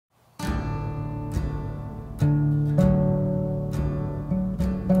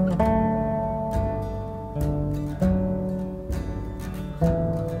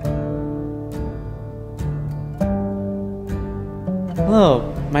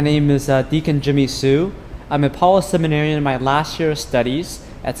My name is Deacon Jimmy Sue. I'm a Paulist seminarian in my last year of studies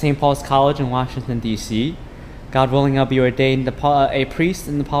at St. Paul's College in Washington, D.C. God willing, I'll be ordained a priest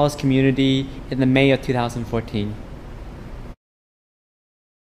in the Paulist community in the May of 2014.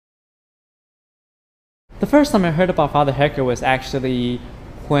 The first time I heard about Father Hecker was actually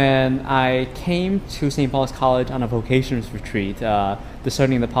when I came to St. Paul's College on a vocations retreat,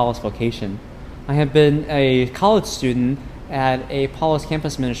 discerning the Paulist vocation. I had been a college student at a Paulist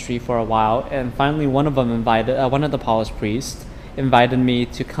campus ministry for a while, and finally one of the Paulist priests invited me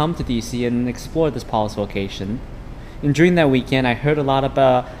to come to DC and explore this Paulist vocation. And during that weekend, I heard a lot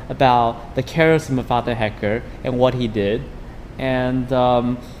about the charism of Father Hecker and what he did, and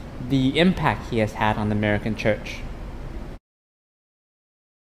the impact he has had on the American church.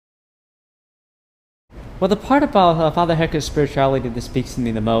 Well, the part about Father Hecker's spirituality that speaks to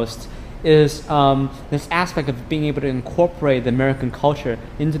me the most is this aspect of being able to incorporate the American culture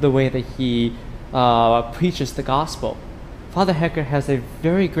into the way that he preaches the gospel. Father Hecker has a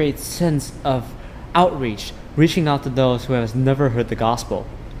very great sense of outreach, reaching out to those who have never heard the gospel,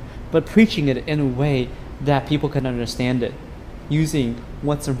 but preaching it in a way that people can understand it, using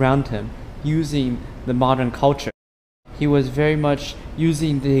what's around him, using the modern culture. He was very much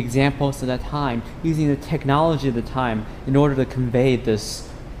using the examples of that time, using the technology of the time in order to convey this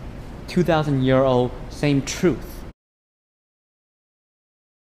 2,000-year-old same truth.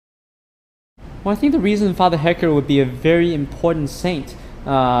 Well, I think the reason Father Hecker would be a very important saint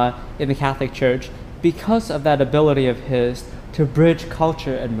in the Catholic Church because of that ability of his to bridge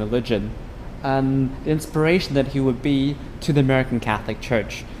culture and religion, and the inspiration that he would be to the American Catholic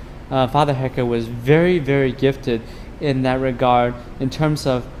Church. Father Hecker was very, very gifted in that regard in terms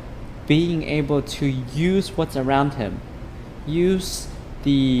of being able to use what's around him, use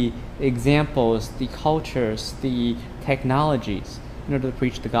the examples, the cultures, the technologies in order to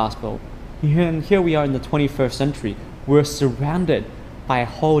preach the gospel. And here we are in the 21st century. We're surrounded by a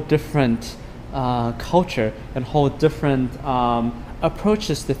whole different culture and whole different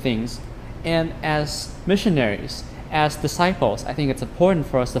approaches to things. And as missionaries, as disciples, I think it's important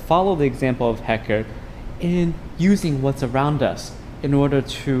for us to follow the example of Hecker in using what's around us in order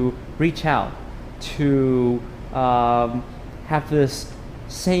to reach out, to have this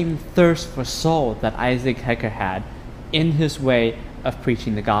same thirst for soul that Isaac Hecker had in his way of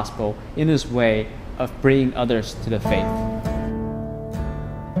preaching the gospel, in his way of bringing others to the faith.